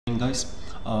guys.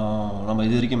 நம்ம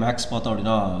இது வரைக்கும் மேக்ஸ் பார்த்தோம்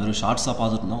அப்படின்னா ஒரு ஷார்ட்ஸாக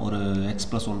பார்த்துருந்தோம். ஒரு x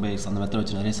 + 1/x அந்த மெத்தட்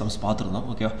வச்சு நிறைய சம்ஸ் பார்த்துருந்தோம்.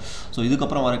 ஓகே, ஸோ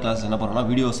இதுக்கப்புறம் வர கிளாஸ் என்ன பண்ணுறோம்னா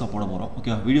வீடியோஸாக போட போகிறோம்.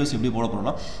 ஓகே, வீடியோஸ் எப்படி போட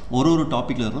போகிறோம்னா ஒரு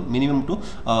டாப்பிக்கில் இருந்து மினிமம் டு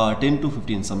 10 to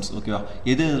 15 சம்ஸ். ஓகேவா,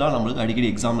 இதெல்லாம் நம்மளுக்கு அடிக்கடி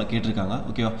எக்ஸாமில் கேட்டிருக்காங்க.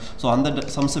 ஓகேவா, ஸோ அந்த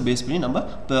சம்ஸை பேஸ் பண்ணி நம்ம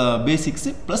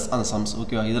பேசிக்ஸு ப்ளஸ் அந்த சம்ஸ்.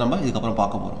 ஓகேவா, இது நம்ம இதுக்கப்புறம்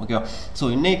பார்க்க போகிறோம். ஓகேவா,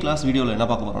 ஸோ இன்னைக்கு கிளாஸ் வீடியோவில் என்ன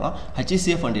பார்க்க போகிறோம்னா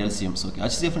HCF and LCMs. Okay,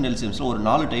 HCF and LCMஸில் ஒரு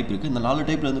 4 டைப் இருக்குது. இந்த 4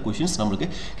 டைப்பில் இருந்து கொஷின்ஸ் நம்மளுக்கு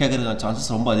கேட்கறதுக்கான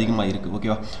சான்சஸ் ரொம்ப அதிகமாக இருக்குது. ஓகேவா,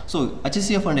 ஸோ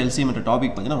HCF and LCM என்ற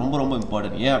டாபிக் பார்த்தீங்கன்னா ரொம்ப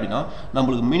இம்பார்ட்டன்ட். ஏன் அப்படின்னா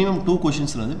நம்மளுக்கு மினிமம் 2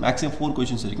 கொஷின்ஸ்லேருந்து மேக்ஸிமம் 4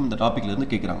 கொஷின்ஸ் வரைக்கும் இந்த டாப்பிக்லேருந்து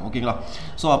கேட்குறாங்க. ஓகேங்களா,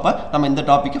 ஸோ அப்போ நம்ம இந்த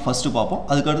டாப்பிக்கை ஃபஸ்ட்டு பார்ப்போம்.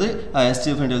 அதுக்கடுத்து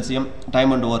HCF and LCM,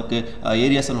 time and work,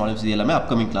 areas and volumes, இது எல்லாமே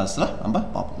அப்கமிங் கிளாஸில் நம்ம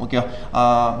பார்ப்போம். Okay,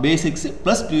 basics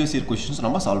plus previous year questions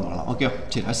நம்ம சால்வ் பண்ணலாம். ஓகே,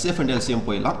 சரி, HCF and LCM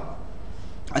போயிடலாம்.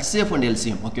 HCF and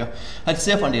LCM. Okay,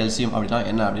 HCF and LCM அப்படின்னா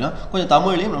என்ன அப்படின்னா கொஞ்சம்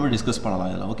தமிழ்லையும் நம்ம டிஸ்கஸ் பண்ணலாம்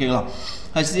இதில். ஓகேங்களா,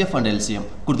 HCF and LCM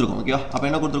கொடுத்துருக்கோம். ஓகேவா, அப்போ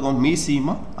என்ன கொடுத்துருக்கோம்?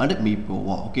 மீசிமா அண்ட்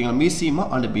மீப்போவா. ஓகேங்களா, மீசிமா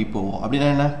அண்ட் மீப்போவா அப்படின்னா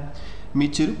என்ன?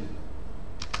 மீச்சிரு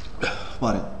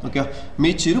பாருங்க. ஓகே,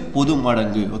 மீச்சிறு பொது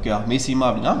மடங்கு. ஓகே, மீசிமா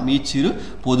அப்படின்னா மீச்சிறு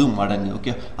பொது மடங்கு.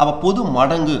 ஓகே, அப்போ பொது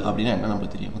மடங்கு அப்படின்னா என்ன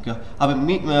நம்மளுக்கு தெரியும். ஓகே, அப்போ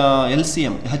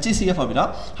LCM HCF அப்படின்னா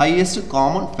ஹையஸ்ட்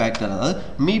காமன் ஃபேக்டர், அதாவது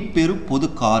மீப்பெரு பொது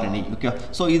காரணி. ஓகே,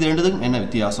 ஸோ இது ரெண்டுத்துக்கும் என்ன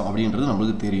வித்தியாசம் அப்படின்றது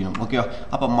நம்மளுக்கு தெரியணும். ஓகே,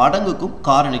 அப்போ மடங்குக்கும்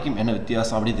காரணிக்கும் என்ன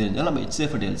வித்தியாசம் அப்படின்னு தெரிஞ்சால் நம்ம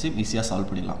HCF and LCM ஈஸியாக சால்வ்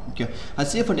பண்ணிடலாம். Okay,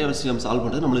 HCF and LCM solve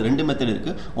பண்ணுறது நம்மளுக்கு 2 மெத்தட்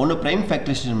இருக்குது. ஒன்று பிரைம்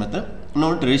ஃபேக்டரைசேஷன் மெத்தட்,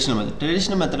 இன்னொன்று ட்ரெடிஷனல் மெத்தட்.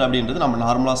 ட்ரெடிஷனல் மெத்தட் அப்படின்றது நம்ம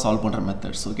நார்மலாக சால்வ் பண்ணுற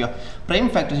methods. Okay, prime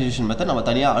factorisation method நம்ம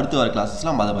தனியாக அடுத்து வர கிளாஸஸ்ல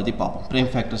நம்ம அதை பற்றி பார்ப்போம். பிரைம்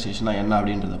ஃபேக்டரைசேஷனா என்ன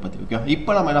அப்படின்றத பற்றி. ஓகே,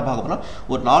 இப்போ நம்ம என்ன பார்க்க போகிறோம்?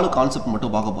 ஒரு 4 கான்செப்ட்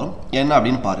மட்டும் பார்க்க போகிறோம். என்ன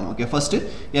அப்படின்னு பாருங்க. Okay, first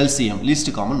LCM,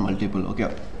 least common multiple. Okay,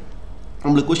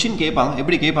 உங்களுக்கு கொஸ்டின் கேட்பாங்க,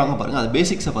 எப்படி கேட்பாங்க பாருங்க. அது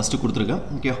பேசிக்ஸை ஃபர்ஸ்ட் கொடுத்துருக்கேன்.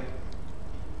 Okay,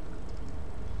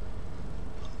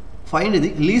 find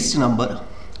the least number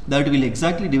that will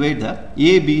exactly divide the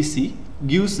ABC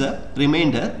gives a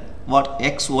remainder what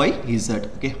x, y, z.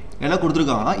 Okay, என்ன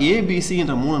கொடுத்துருக்காங்கன்னா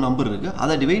ஏபிசின்ற 3 நம்பர் இருக்குது.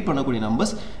 அதை டிவைட் பண்ணக்கூடிய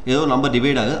நம்பர்ஸ் ஏதோ நம்பர்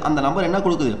டிவைட் ஆகுது. அந்த நம்பர் என்ன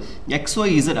கொடுக்குது?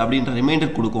 XYZ அப்படின்ற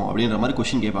ரிமைண்டர் கொடுக்கும் அப்படின்ற மாதிரி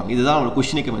கொஸ்டின் கேட்பாங்க. இதுதான் அவங்க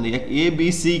கொஸ்டினுக்கு வந்து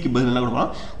ஏபிசிக்கு பதில் என்ன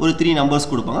கொடுப்பாங்க? ஒரு 3 நம்பர்ஸ்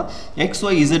கொடுப்பாங்க.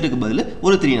 XYZக்கு பதில்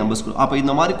ஒரு 3 நம்பர்ஸ் கொடுக்கும். அப்போ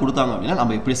இந்த மாதிரி கொடுத்தாங்க அப்படின்னா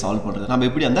நம்ம எப்படி சால்வ் பண்ணுறது? நம்ம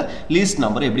எப்படி அந்த லீஸ்ட்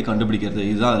நம்பரை எப்படி கண்டுபிடிக்கிறது?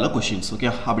 இதுதான் அதில் கொஸ்டின்ஸ். ஓகே,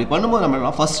 அப்படி பண்ணும்போது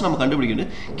நம்ம ஃபர்ஸ்ட் நம்ம கண்டுபிடிக்கிறது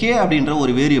K அப்படின்ற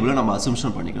ஒரு வேரியபிளை நம்ம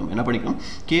அசம்ஷன் பண்ணிக்கணும். என்ன பண்ணிக்கணும்?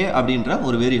 K அப்படின்ற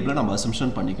ஒரு வேரியபிளை நம்ம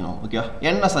அசம்ஷன் பண்ணிக்கணும். ஓகே,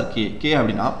 என்ன சார் K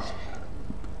அப்படின்னா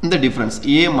இந்த difference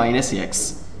a minus x,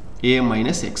 a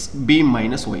minus x, b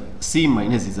minus y, c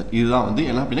minus z, இதுதான் வந்து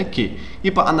என்ன அப்படின்னா K.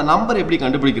 இப்போ அந்த நம்பர் எப்படி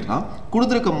கண்டுபிடிக்கிறதுனா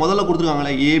முதல்ல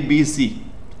கொடுத்துருக்காங்களே ABC,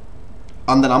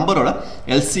 அந்த நம்பரோட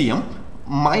LCM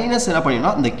மைனஸ் என்ன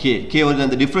பண்ணிடணும்? அந்த K வருது,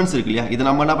 அந்த டிஃபரன்ஸ் இருக்கு இல்லையா, இதை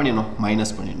நம்ம என்ன பண்ணிடணும்?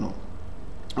 மைனஸ் பண்ணிடணும்.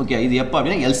 ஓகே, இது எப்போ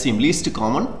அப்படின்னா LCM, லீஸ்ட்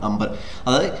காமன் நம்பர்.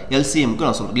 அதாவது LCMக்கு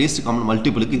நான் சொல்கிறேன், லீஸ்ட் காமன்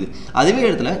மல்டிபிளுக்கு இது. அதுவே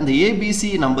இடத்துல இந்த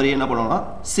ABC நம்பரே என்ன பண்ணுவாங்கன்னா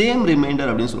சேம்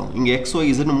ரிமைண்டர் அப்படின்னு சொல்லுவாங்க. இங்கே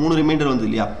XYZ 3 ரிமைண்டர் வந்து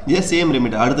இல்லையா, இதே சேம்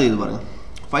ரிமைண்டர். அடுத்து இது பாருங்க,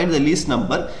 find the least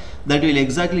number that will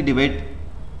exactly divide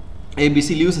ABC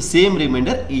leaves the same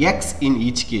remainder x in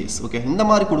each case. Okay, இந்த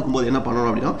மாதிரி கொடுக்கும்போது என்ன பண்ணணும்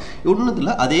அப்படின்னா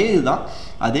ஒன்றுத்தில் அதே இதுதான்.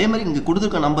 அதே மாதிரி இங்கே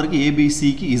கொடுத்துருக்க நம்பருக்கு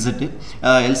ABCக்கு Z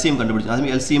LCM கண்டுபிடிச்சு,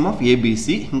 அதுமாதிரி LCM ஆஃப் ABC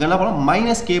இங்கே என்ன பண்ணணும்?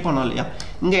 மைனஸ் K பண்ணோம் இல்லையா,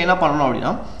 இங்கே என்ன பண்ணணும்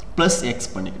அப்படின்னா ப்ளஸ்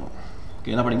எக்ஸ் பண்ணிக்கணும்.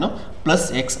 ஓகே, என்ன பண்ணிக்கணும்? ப்ளஸ்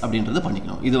எக்ஸ் அப்படின்றது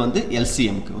பண்ணிக்கணும். இது வந்து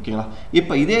LCMக்கு. ஓகேங்களா,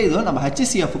 இப்போ இதே இதுவை நம்ம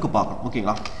HCFக்கு பார்க்கணும்.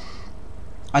 ஓகேங்களா,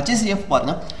 HCF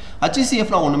பாருங்க.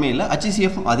 HCFலாம் ஒன்றுமே இல்லை,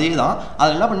 HCF அதே தான்.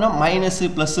 அதில் என்ன பண்ணால் மைனஸ்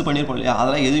ப்ளஸ் பண்ணியிருப்போம் இல்லையா,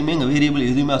 அதெல்லாம் எதுவுமே இங்கே வேரியபிள்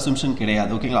எதுவுமே அசம்ஷன்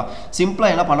கிடையாது. ஓகேங்களா,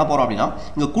 சிம்பிளாக என்ன பண்ண போகிறோம் அப்படின்னா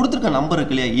இங்கே கொடுத்துருக்க நம்பர்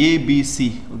இருக்கு இல்லையா ABC.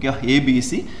 ஓகே,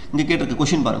 ABC இங்கே கேட்டிருக்க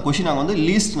கொஷின் பாருங்கள். கொஷின் நாங்கள் வந்து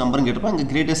லீஸ்ட் நம்பர்னு கேட்டிருப்போம், இங்கே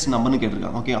கிரேட்டஸ்ட் நம்பர்னு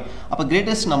கேட்டிருக்காங்க. ஓகே, அப்போ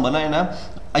கிரேட்டஸ்ட் நம்பர்னா என்ன?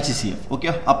 HCF. ஓகே,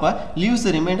 அப்போ லீவ்ஸ்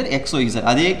த ரிமைண்டர் XYZ.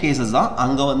 அதே கேசஸ் தான்.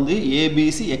 அங்கே வந்து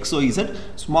ABC XYZ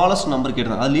ஸ்மாலஸ்ட் நம்பர்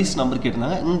கேட்டிருந்தாங்க, அது லீஸ்ட் நம்பர்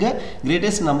கேட்டிருந்தாங்க. இங்கே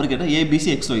கிரேட்டஸ்ட் நம்பர் கேட்டால் ABC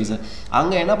XYZ.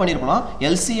 அங்கே என்ன பண்ணியிருப்போம்னா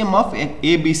LCM ஆஃப்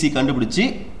ABC கண்டுபிடிச்சி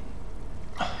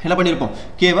என்ன பண்ணியிருப்போம்?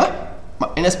 Kவை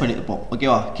மைனஸ் பண்ணியிருப்போம்.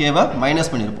 ஓகேவா, Kவை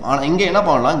மைனஸ் பண்ணியிருப்போம். ஆனால் இங்கே என்ன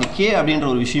பண்ணலாம்? இங்கே K அப்படின்ற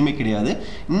ஒரு விஷயமே கிடையாது.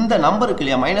 இந்த நம்பருக்கு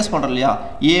இல்லையா மைனஸ் பண்ணுறோம் இல்லையா,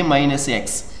 A minus X,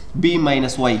 B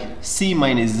minus Y, C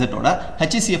minus Z ஓட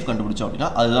HCF கண்டுபிடிச்சோம்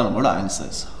அப்படின்னா அதுதான் நம்மளோட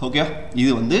ஆன்சர்ஸ். ஓகே,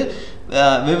 இது வந்து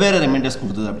வெவ்வேறு ரிமைண்டர்ஸ்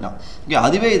கொடுத்தது அப்படின்னா. ஓகே,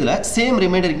 அதுவே இதில் சேம்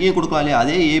ரிமைண்டர் இங்கேயும் கொடுக்கலாம் இல்லையா,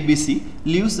 அதே ABC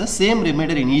leaves the same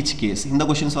reminder in each case. இந்த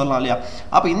கொஷின்ஸ் வரலாம் இல்லையா.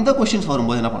 அப்போ இந்த கொஷின்ஸ்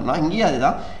வரும்போது என்ன பண்ணலாம்? இங்கேயே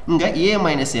அதுதான், இங்கே A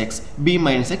minus X, B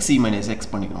minus X, C minus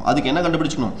X பண்ணிக்கணும். அதுக்கு என்ன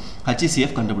கண்டுபிடிச்சிக்கணும்?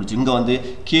 HCF கண்டுபிடிச்சு. இங்கே வந்து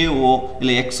KO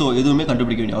இல்லை XO எதுவுமே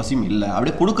கண்டுபிடிக்க வேண்டிய அவசியம் இல்லை.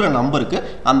 அப்படியே கொடுக்குற நம்பருக்கு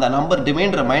அந்த நம்பர்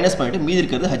ரிமைண்டரை மைனஸ் பண்ணிட்டு மீதி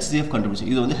இருக்கிறது HCF கண்டுபிடிச்சு.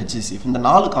 இது வந்து HCF. இந்த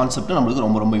 4 கான்செப்ட் நம்மளுக்கு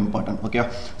ரொம்ப இம்பார்ட்டன்ட். ஓகே,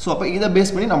 ஸோ அப்போ இதை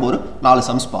பேஸ் பண்ணி நம்ம ஒரு 4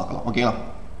 சம்ஸ் பார்க்கலாம். ஓகேங்களா,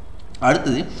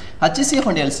 அடுத்தது HCF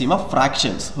and LCM of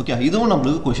fractions. Okay, இதுவும்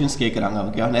நம்மளுக்கு क्वेश्चंस கேக்குறாங்க.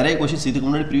 ஓகே, நிறைய क्वेश्चंस இதுக்கு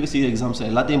முன்னாடி previous year exams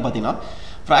எல்லாத்தையும் பாத்தீங்கன்னா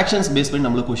fractions பேஸ் பண்ணி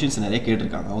நம்மளுக்கு क्वेश्चंस நிறைய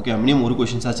கேட்டிருக்காங்க. ஓகே, மினிமம் ஒரு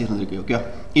क्वेश्चंस ஆச்சு இருந்திருக்கு. ஓகே,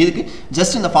 இதுக்கு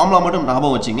ஜஸ்ட் இந்த ஃபார்முலா மட்டும்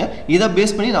ஞாபகம் வச்சுங்க. இத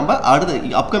பேஸ் பண்ணி நம்ம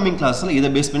அடுத்த அப்கமிங் கிளாஸ்ல இத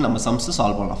பேஸ் பண்ணி நம்ம சம்ஸ்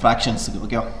சால்வ் பண்ணலாம் fractionsக்கு.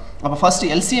 ஓகே, அப்ப ஃபர்ஸ்ட்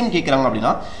LCM கேக்குறாங்க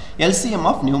அப்படினா LCM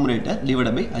of numerator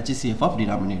divided by HCF of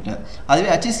denominator. அதுவே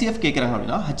HCF கேக்குறாங்க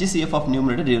அப்படினா HCF of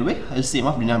numerator divided by LCM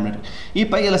of denominator.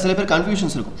 இப்போ இதுல சில பேர்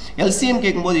கன்ஃபியூஷன்ஸ் இருக்கும். LCM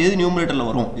கேக்கும்போது எது நியூமரேட்டர்ல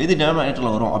வரும் எது டினாமினேட்டர்ல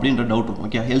வரும் அப்படிங்கற டவுட் இருக்கும்.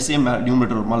 ஓகே, LCM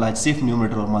நியூமரேட்டர் வருமா இல்ல HCF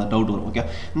நியூமரேட்டர் வருமா டவுட் வரும். ஓகே,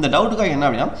 இந்த டவுட்டுக்காக என்ன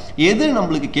அப்படினா எது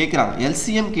நமக்கு கேக்குறாங்க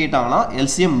LCM கேட்டாங்கன்னா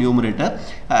LCM நியூமரேட்டர்,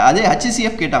 அதே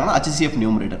HCF கேட்டாங்கன்னா HCF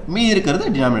நியூமரேட்டர், மீதி இருக்குது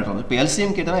டினாமினேட்டர். இப்போ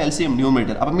LCM கேட்டாங்கன்னா LCM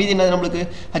நியூமரேட்டர், அப்ப மீதி என்ன நமக்கு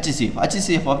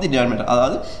HCF of the denominator.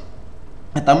 அதாவது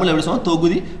தமிழ்ல எப்படி சொல்றோம்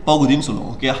தொகுதி பகுதின்னு சொல்லுவோம்.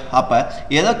 ஓகே, அப்ப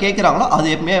ஏதோ கேக்குறாங்களோ அது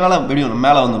மேல வெடியும்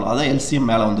மேல வந்துரும். அத LCM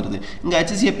மேல வந்துருது. இங்க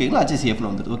HCF கேக்குல HCF னு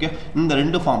வந்துருது. ஓகே, இந்த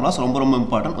ரெண்டு ஃபார்முலாஸ் ரொம்ப ரொம்ப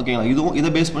இம்பார்ட்டன்ட். ஓகேங்களா, இதுவும்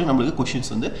இத பேஸ் பண்ணி நமக்கு क्वेश्चंस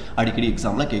வந்து அடிக்கடி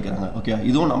எக்ஸாம்ல கேக்குறாங்க. ஓகே,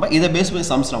 இதுவும் நம்ம இத பேஸ் பண்ணி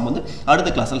சம்ஸ் நம்ம வந்து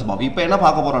அடுத்த கிளாஸ்ல பாப்போம். இப்போ என்ன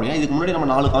பார்க்க போறோம் அப்படினா இதுக்கு முன்னாடி நம்ம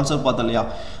 4 கான்செப்ட் பார்த்தோம் இல்லையா,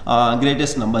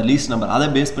 கிரேட்டஸ்ட் நம்பர் லீஸ்ட் நம்பர், அத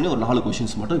பேஸ் பண்ணி ஒரு 4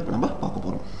 क्वेश्चंस மட்டும் இப்போ நம்ம பார்க்க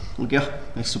போறோம். ஓகே,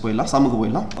 நெக்ஸ்ட் போயிடலாம், சம்முக்கு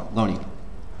போயிடலாம். கவனிங்க.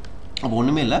 அப்போ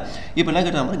ஒண்ணுமே இல்ல. இப்போ என்ன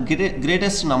கேட்டாங்க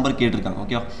கிரேட்டஸ்ட் நம்பர் கேட்டிருக்காங்க.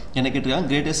 ஓகே, என்ன கேட்டிருக்காங்க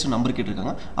கிரேட்டஸ்ட் நம்பர்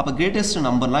கேட்டிருக்காங்க. அப்ப கிரேட்டஸ்ட்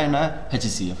நம்பர்னா என்ன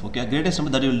HCF. Okay, greatest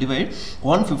number that will divide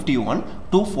 151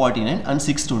 249 and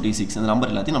 626 இந்த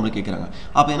நம்பர் எல்லாத்தையும் நமக்கு கேக்குறாங்க.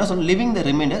 அப்ப என்ன சொல்ல லிவிங் தி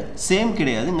ரிமைண்டர் சேம்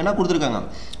கிடையாது, இங்க என்ன கொடுத்திருக்காங்க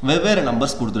வெவ்வேறு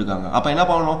நம்பர்ஸ் கொடுத்திருக்காங்க. அப்ப என்ன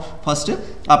பண்ணனும் ஃபர்ஸ்ட்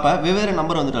அப்ப வெவ்வேறு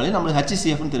நம்பர் வந்துட்டாலே நமக்கு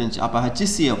HCF னு தெரிஞ்சு. அப்ப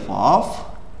HCF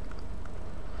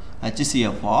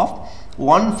of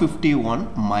 151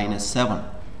 minus 7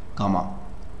 comma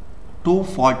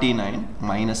 249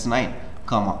 minus 9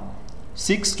 comma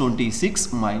 626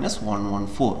 minus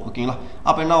 114. ஓகேங்களா,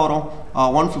 அப்ப என்ன வரும்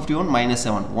 151 minus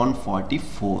 7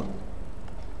 144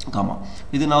 comma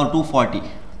இது நான்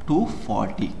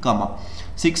 240 comma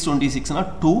 626 னா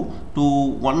 2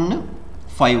 1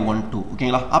 512.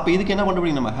 ஓகேங்களா, அப்ப இதுக்கு என்ன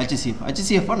கண்டுபிடிக்கணும் நம்ம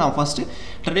HCF நான் ஃபர்ஸ்ட்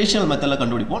ட்ரெடிஷனல் மெத்தட்ல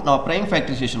கண்டுபிடிப்போம். நான் பிரைம்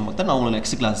ஃபேக்டரைசேஷன் மெத்தட் நான் உங்களுக்கு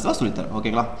நெக்ஸ்ட் கிளாஸ்ல சொல்லி தரேன்.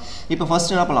 ஓகேங்களா, இப்போ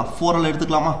ஃபர்ஸ்ட் என்ன பண்ணலாம் 4 ல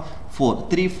எடுத்துக்கலாமா 4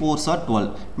 3 4s are 12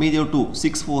 மீதி 2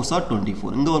 6 4s are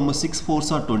 24 இங்க வரும்போது 6 4s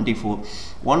are 24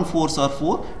 1 4s are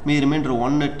 4 மீதி reminder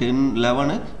 1 10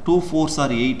 11 2 4s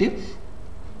are 8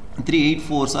 3 8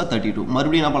 4s are 32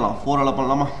 மறுபடியும் என்ன பண்ணலாம் 4 ஆல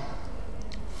பண்ணலாமா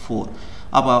 4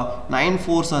 அப்ப 9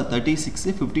 4s are 36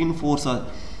 15 4s are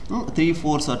 3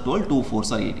 4s are 12 2 4s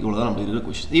are 8 இவ்வளவுதான் நம்ம இருக்கிற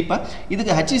क्वेश्चन. இப்போ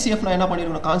இதுக்கு HCF நான் என்ன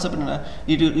பண்ணிருக்கேன் கான்செப்ட் என்ன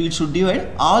it should divide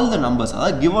all the numbers,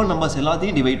 அதாவது given numbers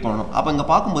எல்லாத்தையும் டிவைட் பண்ணனும். அப்ப இங்க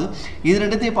பாக்கும்போது இது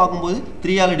ரெண்டுத்தையும் பாக்கும்போது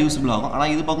 3 ஆல டிவிசிபிள் ஆகும், ஆனா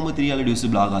இது பாக்கும்போது 3 ஆல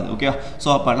டிவிசிபிள் ஆகாது. ஓகே, சோ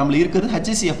அப்ப நம்ம இருக்குது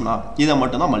HCF னா இத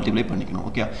மட்டும் தான் மல்டிப்ளை பண்ணிக்கணும்.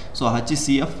 Okay, so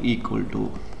HCF equal to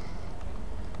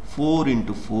 4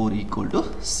 into 4 equal to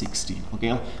 16. Okay,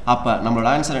 அப்ப நம்மளோட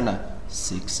ஆன்சர் என்ன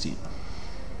 16.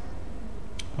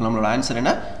 நம்மளோட ஆன்சர்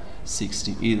என்ன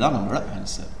 16. இதுதான் நம்மளோட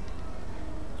ஆன்சர்.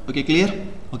 Okay, clear.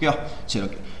 ஓகே, சரி.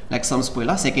 ஓகே, நெக்ஸ்ட் சம்ஸ்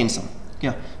போயிடலாம். Second sum. Okay,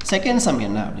 second sum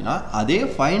என்ன அப்படினா அதே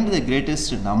find the greatest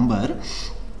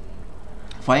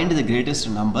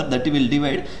number that will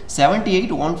divide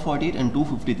 78 148 and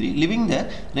 253 leaving the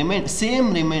same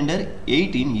remainder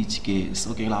 8 in each case.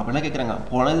 ஓகேங்களா, அப்ப என்ன கேக்குறாங்க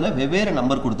போனதுல வெவ்வேறு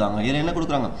நம்பர் கொடுத்தாங்க, இதுல என்ன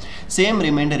கொடுக்கறாங்க same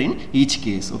remainder in each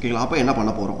case. ஓகேங்களா, அப்ப என்ன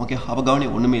பண்ண போறோம் ஓகே, அப்ப கவனி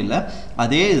ஒண்ணுமே இல்ல,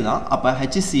 அதே இதுதான். அப்ப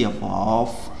HCF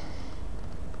of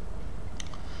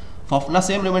நான்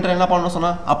சேம் ரிமைண்டர் என்ன பண்ணனும்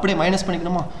சொன்னா அப்படியே மைனஸ்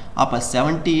பண்ணிக்கணுமா. அப்ப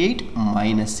 78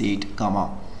 minus 8 comma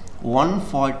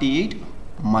 148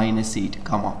 minus 8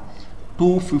 comma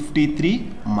 253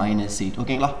 minus 8.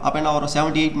 ஓகேங்களா, அப்ப என்ன வரும்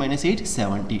 78 minus 8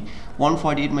 70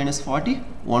 148 minus 40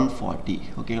 140.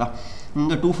 ஓகேங்களா,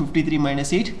 இங்க 253 minus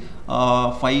 8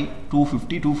 5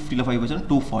 250 250 ல 5%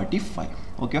 245.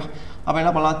 ஓகே, அப்ப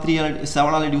என்ன பண்ணலாம் 3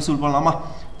 7 ஆல டிவிசிபிள் பண்ணலாமா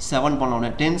 7 பண்ணோம்னா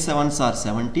 10 7s are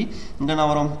 70 இங்க என்ன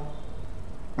வரும்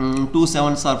 2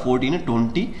 7s are 14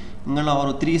 20 இங்க என்ன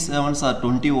வரும் 3 7s are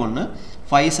 21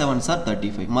 5 7s are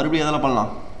 35 மறுபடியும் எதல பண்ணலாம்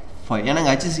 5 ஏனா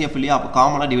HCF இல்லையா, அப்ப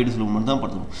காமனா டிவைடிபிள் மட்டும் தான்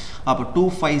படுத்தணும். அப்ப 2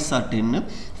 5s are 10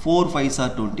 4 5s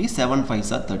are 20 7 5s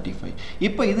are 35.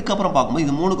 இப்போ இதுக்கு அப்புறம் பாக்கும்போது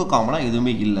இது மூணுக்கு காமனா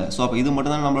எதுவுமே இல்ல, சோ அப்ப இது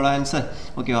மட்டும் தான் நம்மளோட ஆன்சர்.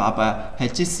 ஓகே, அப்ப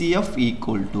HCF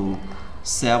equal to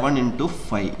 7 into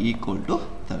 5 equal to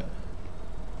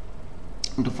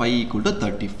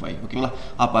 35. ஓகேங்களா,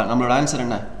 அப்ப நம்மளோட ஆன்சர்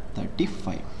என்ன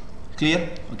 35. கிளியர்.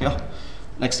 ஓகே,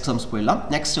 நெக்ஸ்ட் சம்ஸ் போயிடலாம்.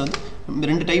 நெக்ஸ்ட் வந்து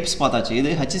ரெண்டு டைப்ஸ் பார்த்தாச்சு. இது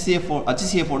HCF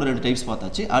ஓட ரெண்டு டைப்ஸ்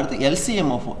பார்த்தாச்சு. அடுத்து LCM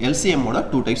ஓட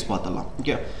 2 டைப்ஸ் பார்த்தலாம்.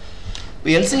 ஓகே, இப்போ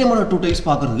LCM ஓட 2 டைப்ஸ்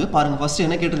பார்க்கிறதுக்கு பாருங்க ஃபர்ஸ்ட்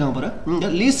என்ன கேட்டிருக்காங்க பாரு, இங்க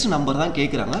லீஸ்ட் நம்பர் தான்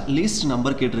கேக்குறாங்க. லீஸ்ட்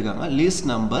நம்பர் கேட்டிருக்காங்க. Least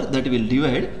number that will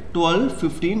divide 12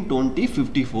 15 20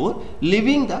 54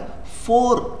 leaving the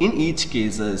 4 in each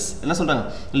cases. என்ன சொல்றாங்க?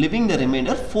 Leaving the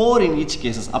remainder 4 in each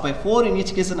cases. அப்ப 4 in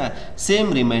each case same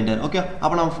remainder. Okay,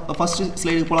 அப்ப நம்ம first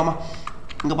slide போலாமா?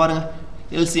 இங்க பாருங்க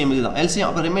LCM இதுதான். LCM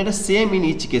அப்ப remainder same in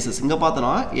each cases. இங்க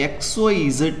பார்த்தோம்னா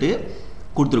XYZ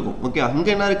கொடுத்திருக்கோம். ஓகே, அங்க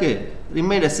என்ன இருக்கு?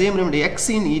 Remainder same remainder x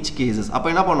in each cases. அப்ப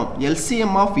என்ன பண்ணோம்?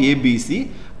 LCM of ABC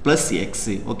plus x.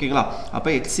 ஓகேங்களா? அப்ப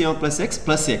LCM plus x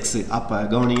plus x. அப்ப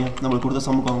கவனிங்க நமக்கு கொடுத்த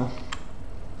சம்முக்கு வாங்க.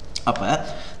 அப்ப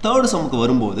third சம்முக்கு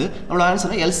வரும்போது நம்மளோட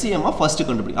ஆன்சர் LCM ஆஃப் ஃபர்ஸ்ட்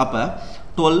கண்டுபிடி. அப்ப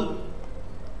 12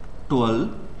 12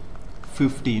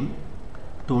 15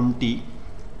 20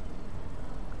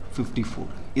 54.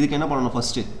 இதுக்கு என்ன பண்ணணும்?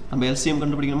 ஃபர்ஸ்ட் நம்ம LCM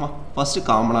கண்டுபிடிக்கணுமா? ஃபர்ஸ்ட்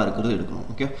காமனா இருக்கிறது எடுக்கணும்.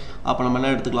 ஓகே, அப்ப நம்ம என்ன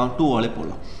எடுத்துக்கலாம்? 2 ஆலே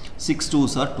போடலாம். 6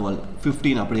 2s are 12,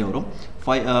 15 அப்படியே வரும்.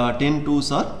 10 2s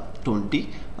are 20,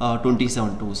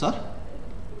 27 2s are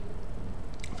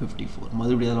 54.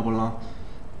 மறுபடியும் அதல போடலாம்.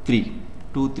 3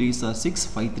 2 3s are 6,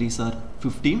 5 3s are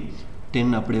 15, 10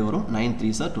 அப்படியே வரும். 9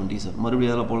 3s are 27.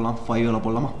 மறுபடியும் அதல போடலாம். 5 அதல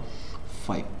போடலாமா?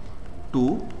 5 2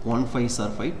 1 5s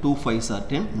are 5, 2 5s are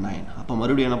 10, 9. அப்ப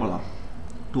மறுபடியும் என்ன பண்ணலாம்?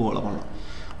 2 அதல பண்ணலாம்.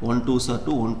 1 2s are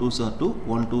 2, 1 2s are 2,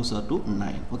 1 2s are 2,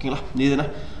 9. ஓகேங்களா? இது என்ன?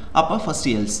 அப்ப ஃபர்ஸ்ட்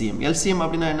LCM. LCM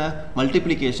அப்படினா என்ன?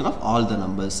 Multiplication of all the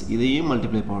numbers. இதையும்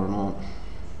மல்டிப்ளை பண்ணனும்.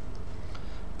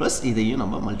 plus இதையும்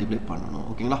நம்ம மல்டிப்ளை பண்ணனும்.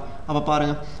 ஓகேங்களா? அப்ப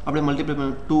பாருங்க அப்படியே மல்டிப்ளை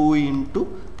பண்ண 2 into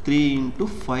 3 into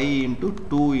 5 into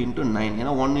 2 into 9.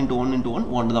 ஏனா 1 into 1 into 1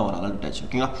 1 தான் வரும். அதான் டச்.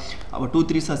 ஓகேங்களா? அப்ப 2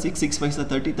 3s are 6, 6 5s are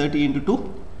 30, 30 into 2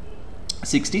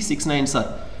 60, 6 9s are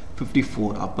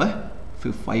 54. அப்ப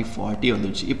 540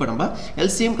 வந்துருச்சு. இப்போ நம்ம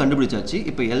LCM கண்டுபிடிச்சாச்சு.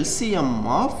 இப்போ LCM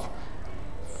of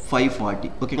 540.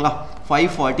 ஓகேங்களா?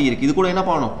 540 இருக்கு. இது கூட என்ன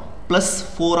பண்ணனும்? plus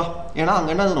 4. ஏனா அங்க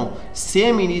என்ன பண்ணனும்?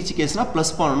 சேம் இன் ஈச் கேஸ்னா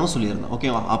ப்ளஸ் பண்ணனும் சொல்லியிருந்தேன்.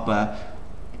 ஓகேவா? அப்ப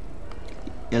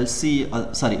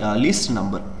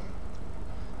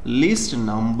least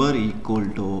number equal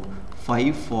to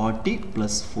 540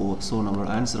 plus 4. so நம்மளோட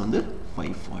ஆன்சர் வந்து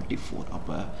 544. அப்ப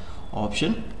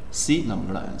ஆப்ஷன் C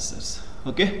நம்மளோட ஆன்சர்ஸ்.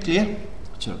 Okay, clear?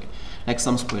 சரி, ஓகே. நெக்ஸ்ட்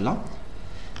சம்ஸ் போயிடலாம்.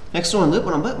 நெக்ஸ்ட் வந்து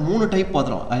இப்போ நம்ம 3 டைப்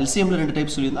பார்த்துறோம். LCMல 2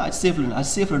 டைப் சொல்லியிருந்தா,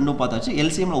 HCF ரெண்டும் பார்த்தாச்சு.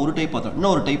 LCMல ஒரு டைப் பார்த்தோம்.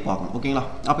 இன்னொரு டைப் பார்க்கணும். ஓகேங்களா?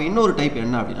 அப்ப இன்னொரு டைப்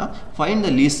என்ன அப்படினா find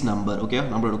the least number. Okay,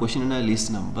 நம்மளோட क्वेश्चन என்ன? least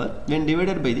number when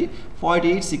divided by the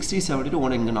 48 60 72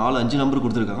 1 இங்க 4 5 நம்பர்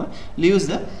கொடுத்திருக்காங்க. leaves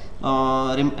the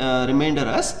remainder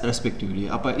as respectively.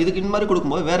 அப்ப இதுக்கு இந்த மாதிரி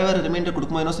கொடுக்கும்போது வேற வேற ரிமைண்டர்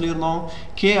கொடுக்கும்போது என்ன சொல்லியிருந்தோம்?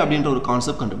 k அப்படின்ற ஒரு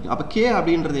கான்செப்ட் கண்டுபிடிக்கணும். அப்ப k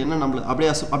அப்படின்றது என்ன? நம்ம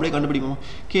அப்படியே கண்டுபிடிப்போம்.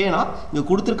 k னா இங்க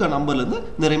கொடுத்திருக்க நம்பர்ல இருந்து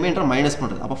இந்த ரிமைண்டர் மைனஸ்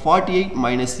பண்றது. அப்ப 48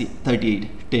 minus 38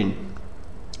 10.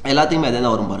 எல்லாத்தையுமே அதே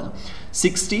தான் வரும் பாருங்க.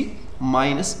 60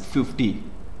 minus 50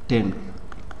 10,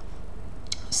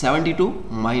 72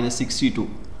 minus 62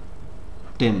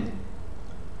 10,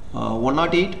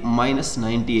 108 minus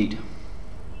 98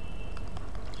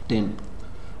 10,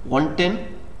 110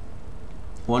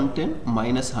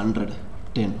 minus 100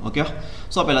 10. Okay,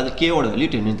 so அப்போ எல்லாத்தையும் k ஓட வேல்யூ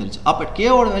 10 தெரிஞ்சு. அப்போ k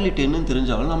ஓட வேல்யூ 10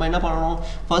 தெரிஞ்சாலும் நம்ம என்ன பண்ணணும்?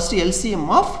 First LCM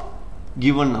of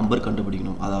given number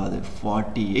கண்டுபிடிக்கணும். அதாவது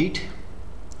 48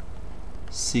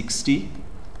 60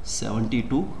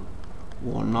 72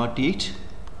 108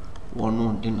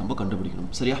 110 நம்ம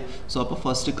கண்டுபிடிக்கணும். சரியா? ஸோ அப்போ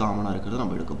ஃபர்ஸ்ட் காமனாக இருக்கிறத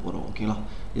நம்ம எடுக்க போகிறோம். ஓகேங்களா?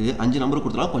 இது 5 நம்பர்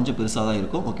கொடுத்தாலும் கொஞ்சம் பெருசாக தான்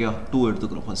இருக்கும். ஓகேவா? 2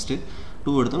 எடுத்துக்கிறோம். ஃபர்ஸ்ட்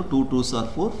 2 எடுத்தோம். 2 2s are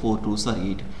 4, 4 2s are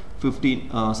 8, 30,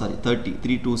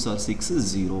 3 2s are 6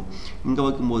 0. இங்க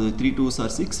வைக்கும்போது 3 2s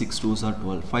are 6, 6 2s are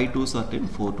 12, 5 2s are 10,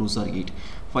 4 2s are 8,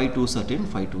 5 2s are 10,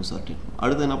 5 2s are 10.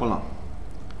 அடுத்து என்ன பண்ணலாம்?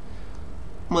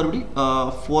 மறுபடி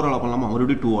 4 ஆல பண்ணலாமா?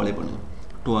 மறுபடி 2 ஆலே பண்ணுங்க.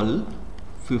 12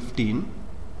 15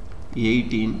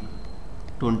 18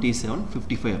 27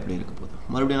 55 அப்படியே இருக்க போகுது.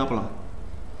 மறுபடியும் என்ன பண்ணலாம்?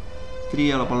 3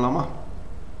 ஆல பண்ணலாமா?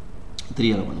 3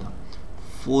 ஆல பண்ணுங்க.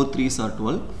 4 3s are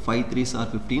 12, 5 3s are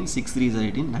 15, 6 3s are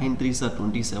 18, 9 3s are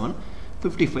 27,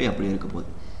 55 அப்படியே இருக்க போகுது.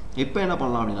 இப்போ என்ன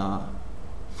பண்ணலாம் அப்படின்னா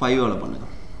 5 ஆல பண்ணுங்க.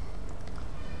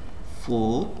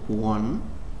 4 1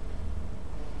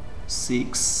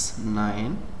 6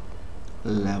 9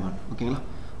 11. ஓகேங்களா?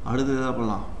 அடுத்து என்ன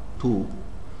பண்ணலாம்? 2.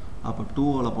 அப்போ 2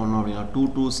 ஆல பண்ணோம் அப்படின்னா 2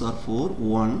 2s are 4,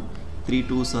 1 3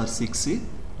 2s are 6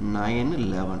 9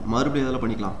 11. மறுபடியும் இதெல்லாம்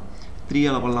பண்ணிக்கலாம். 3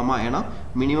 ஆல பண்ணலாமா? ஏன்னா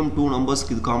மினிமம் 2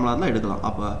 நம்பர்ஸ்க்கு இது காமனாக இருந்தால் எடுக்கலாம்.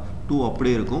 அப்போ 2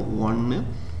 அப்படியே இருக்கும். 1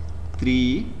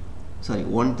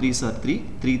 3s are 3,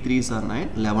 3 3s are 9,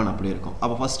 11 அப்படியே இருக்கும்.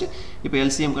 அப்போ ஃபர்ஸ்ட் இப்போ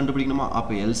LCM கண்டுபிடிக்கணுமா?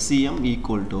 அப்போ LCM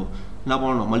ஈக்குவல் டு என்ன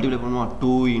பண்ணணும்? மல்டிப்ளை பண்ணுமா?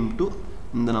 2 இன்ட்டு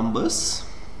இந்த நம்பர்ஸ்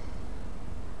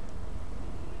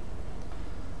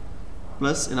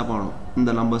ப்ளஸ் என்ன பண்ணணும்? இந்த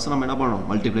நம்பர்ஸ் நம்ம என்ன பண்ணணும்?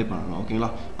 மல்டிப்ளை பண்ணணும். ஓகேங்களா?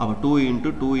 அப்போ 2 into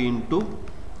 2 into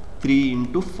 3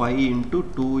 into 5 into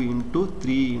 2 into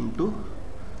 3 into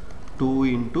 2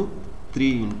 into 3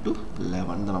 into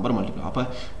 11. இந்த நம்பர் மல்டிப்ளை. அப்போ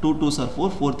 2 2s are 4,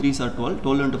 4 3s are 12,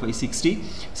 12 into 5 60,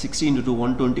 60 into 2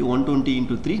 120, 120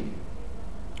 into 3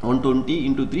 120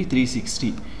 into 3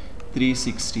 360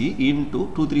 360 into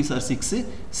 2 3s are 6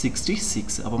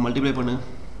 66 அப்ப மல்டிப்ளை பண்ணு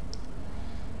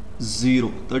 0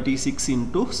 36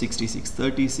 into 66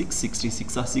 36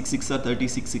 66 6 6 are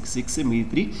 36 6 6 மீதி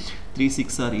 3 3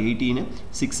 6 are 18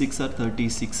 6 6 are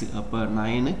 36 அப்ப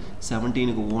 9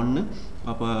 17 க்கு 1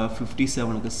 அப்ப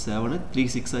 57 க்கு 7 3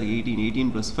 6 are 18 18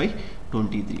 plus 5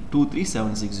 23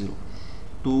 23760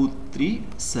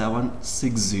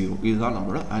 23760 இதுதான்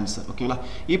நம்மளோட ஆன்சர் ஓகேங்களா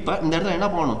இப்போ இந்த இடத்துல என்ன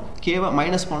பண்ணணும் கேவை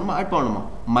மைனஸ் பண்ணணுமா ஆட் பண்ணணுமா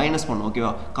மைனஸ் பண்ணணும்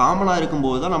ஓகேவா காமனாக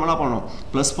இருக்கும்போது தான் நம்ம என்ன பண்ணணும்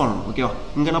ப்ளஸ் பண்ணணும் ஓகேவா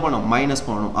இங்கே என்ன பண்ணணும் மைனஸ்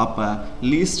பண்ணணும் அப்போ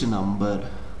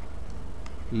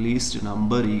least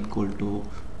number equal to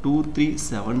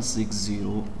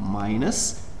 23760 minus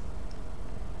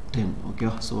 10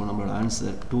 ஓகேவா ஸோ நம்மளோட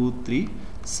ஆன்சர்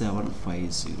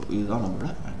 23750 இதுதான் நம்மளோட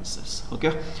ஆன்சர்ஸ்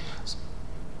ஓகே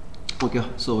ஓகே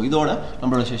ஸோ இதோட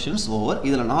நம்மளோட செஷன்ஸ் ஓவர்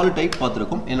இதில் 4 டைப்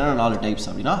பார்த்துருக்கோம் என்னென்ன 4 டைப்ஸ்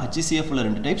அப்படின்னா HCFல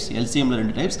 2 டைப்ஸ் LCMல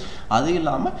 2 டைப்ஸ் அது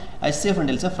இல்லாமல் HCF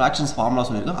and LCF fractions formula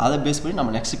சொல்லியிருக்கோம் அதை பேஸ் பண்ணி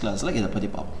நம்ம நெக்ஸ்ட் கிளாஸில் இதை பற்றி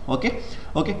பார்ப்போம் ஓகே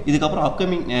இதுக்கப்புறம்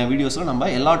அப்கமிங் வீடியோஸில் நம்ம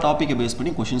எல்லா டாப்பிக்கை பேஸ்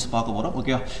பண்ணி கொஷின்ஸ் பார்க்க போகிறோம்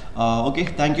ஓகே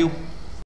தேங்க்யூ